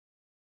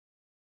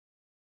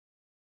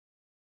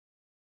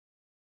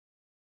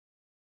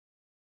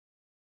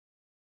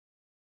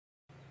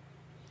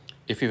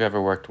If you've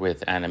ever worked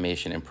with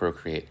animation in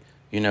Procreate,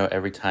 you know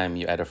every time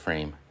you add a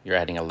frame, you're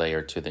adding a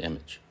layer to the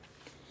image.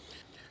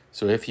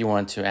 So if you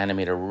want to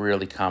animate a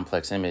really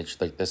complex image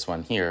like this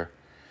one here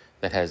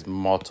that has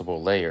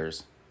multiple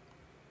layers,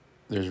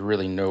 there's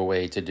really no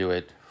way to do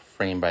it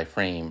frame by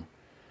frame,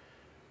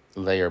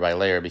 layer by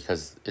layer,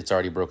 because it's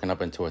already broken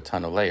up into a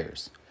ton of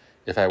layers.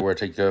 If I were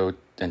to go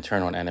and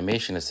turn on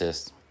Animation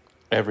Assist,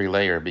 every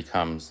layer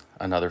becomes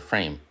another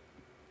frame.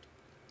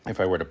 If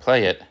I were to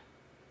play it,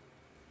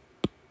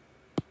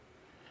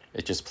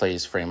 it just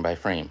plays frame by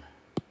frame.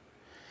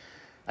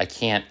 I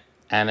can't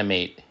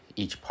animate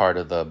each part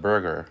of the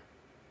burger,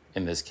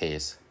 in this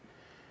case,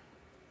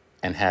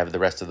 and have the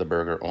rest of the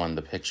burger on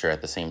the picture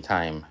at the same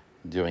time,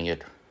 doing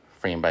it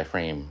frame by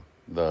frame,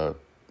 the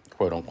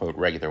quote-unquote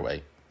regular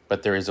way.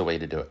 But there is a way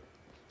to do it,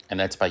 and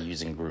that's by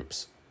using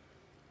groups.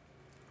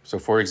 So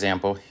for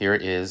example, here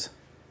is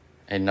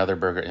another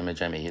burger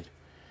image I made,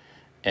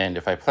 and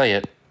if I play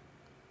it,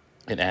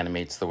 it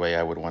animates the way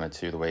I would want it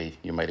to, the way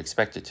you might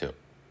expect it to.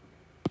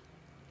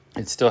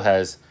 It still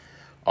has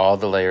all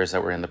the layers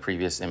that were in the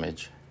previous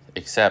image,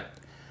 except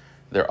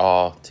they're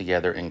all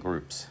together in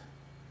groups.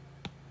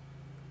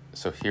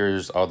 So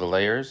here's all the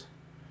layers,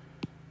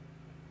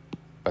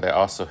 but I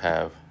also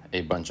have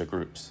a bunch of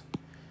groups.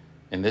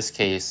 In this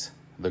case,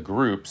 the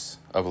groups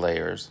of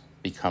layers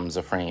becomes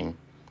a frame,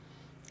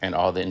 and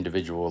all the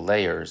individual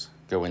layers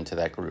go into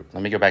that group.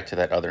 Let me go back to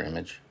that other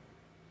image.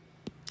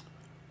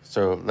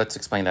 So let's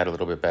explain that a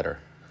little bit better.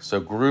 So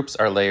groups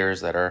are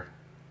layers that are,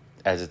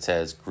 as it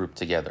says, grouped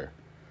together.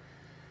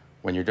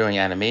 When you're doing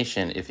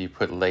animation, if you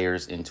put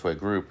layers into a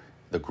group,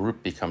 the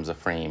group becomes a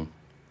frame.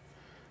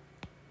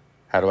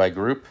 How do I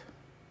group?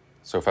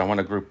 So if I want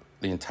to group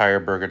the entire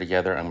burger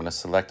together, I'm going to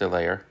select a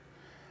layer.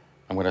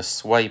 I'm going to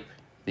swipe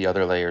the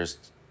other layers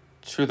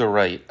to the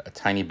right a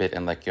tiny bit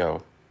and let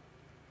go.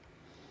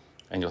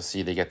 And you'll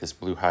see they get this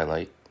blue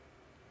highlight.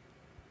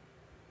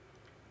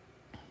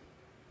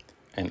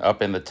 And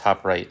up in the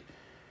top right,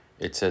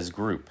 it says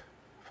group.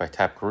 If I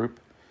tap group,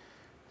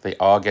 they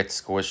all get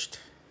squished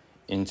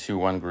into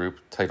one group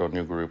titled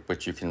new group,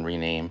 which you can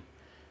rename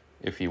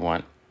if you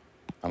want.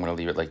 I'm going to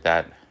leave it like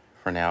that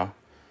for now.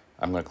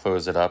 I'm going to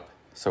close it up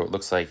so it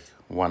looks like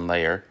one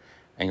layer,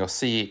 and you'll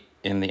see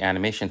in the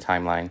animation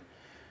timeline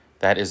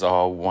that is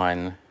all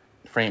one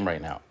frame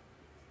right now.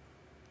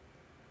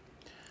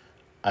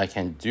 I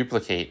can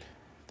duplicate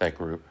that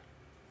group,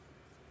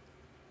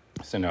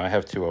 so now I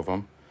have two of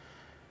them,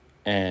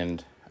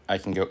 and I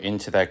can go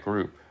into that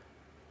group,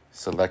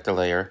 select a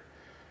layer,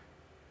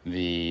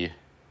 the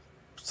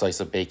slice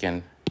of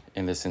bacon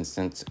in this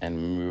instance, and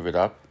move it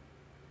up,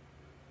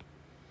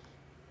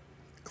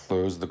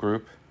 close the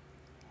group,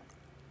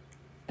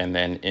 and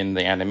then in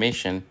the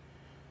animation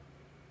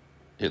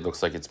it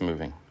looks like it's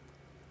moving.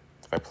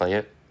 If I play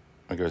it,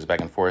 it goes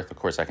back and forth. Of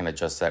course, I can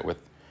adjust that with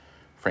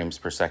frames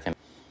per second,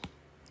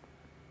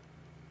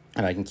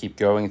 and I can keep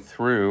going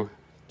through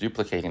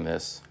duplicating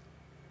this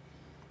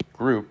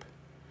group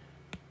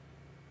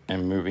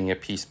and moving it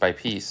piece by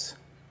piece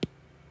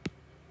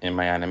in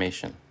my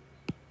animation,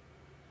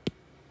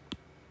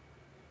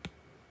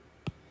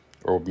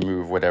 or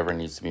move whatever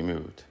needs to be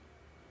moved.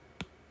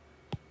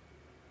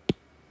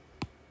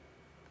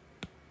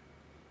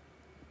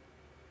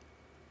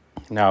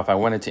 Now, if I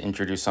wanted to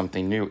introduce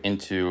something new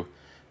into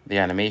the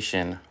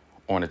animation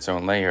on its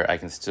own layer, I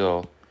can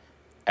still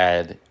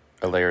add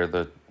a layer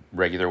the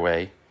regular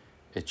way.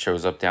 It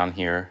shows up down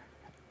here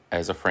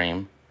as a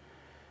frame,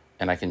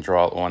 and I can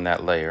draw on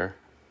that layer.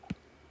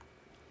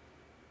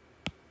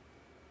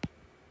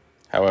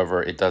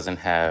 However, it doesn't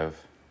have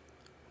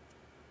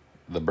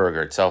the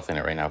burger itself in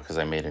it right now because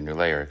I made a new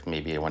layer.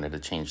 Maybe I wanted to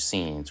change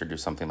scenes or do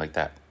something like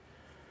that.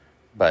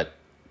 But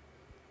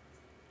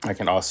I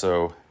can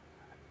also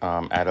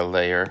add a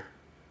layer.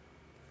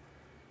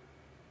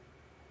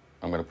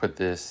 I'm going to put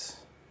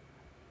this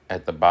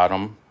at the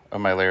bottom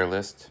of my layer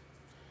list.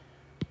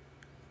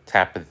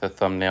 Tap the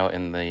thumbnail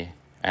in the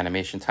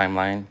animation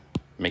timeline,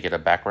 make it a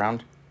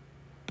background.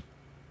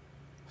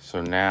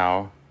 So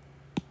now,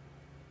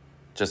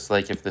 just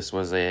like if this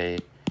was a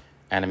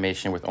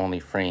animation with only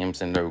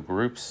frames and no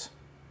groups,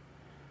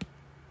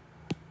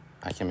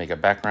 I can make a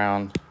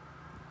background.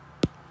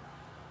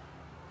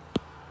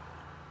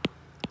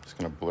 Just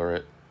going to blur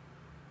it.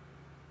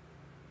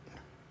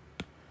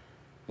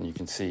 And you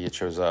can see it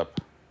shows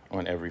up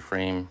on every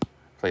frame.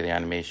 Play the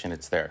animation,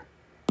 it's there.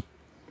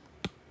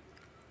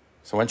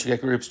 So once you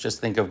get groups,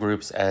 just think of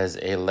groups as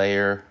a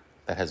layer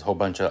that has a whole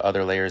bunch of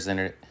other layers in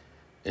it.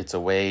 It's a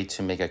way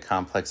to make a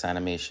complex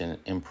animation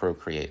in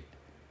Procreate.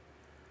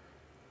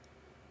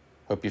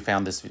 Hope you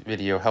found this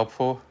video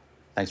helpful.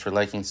 Thanks for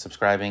liking,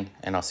 subscribing,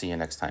 and I'll see you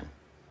next time.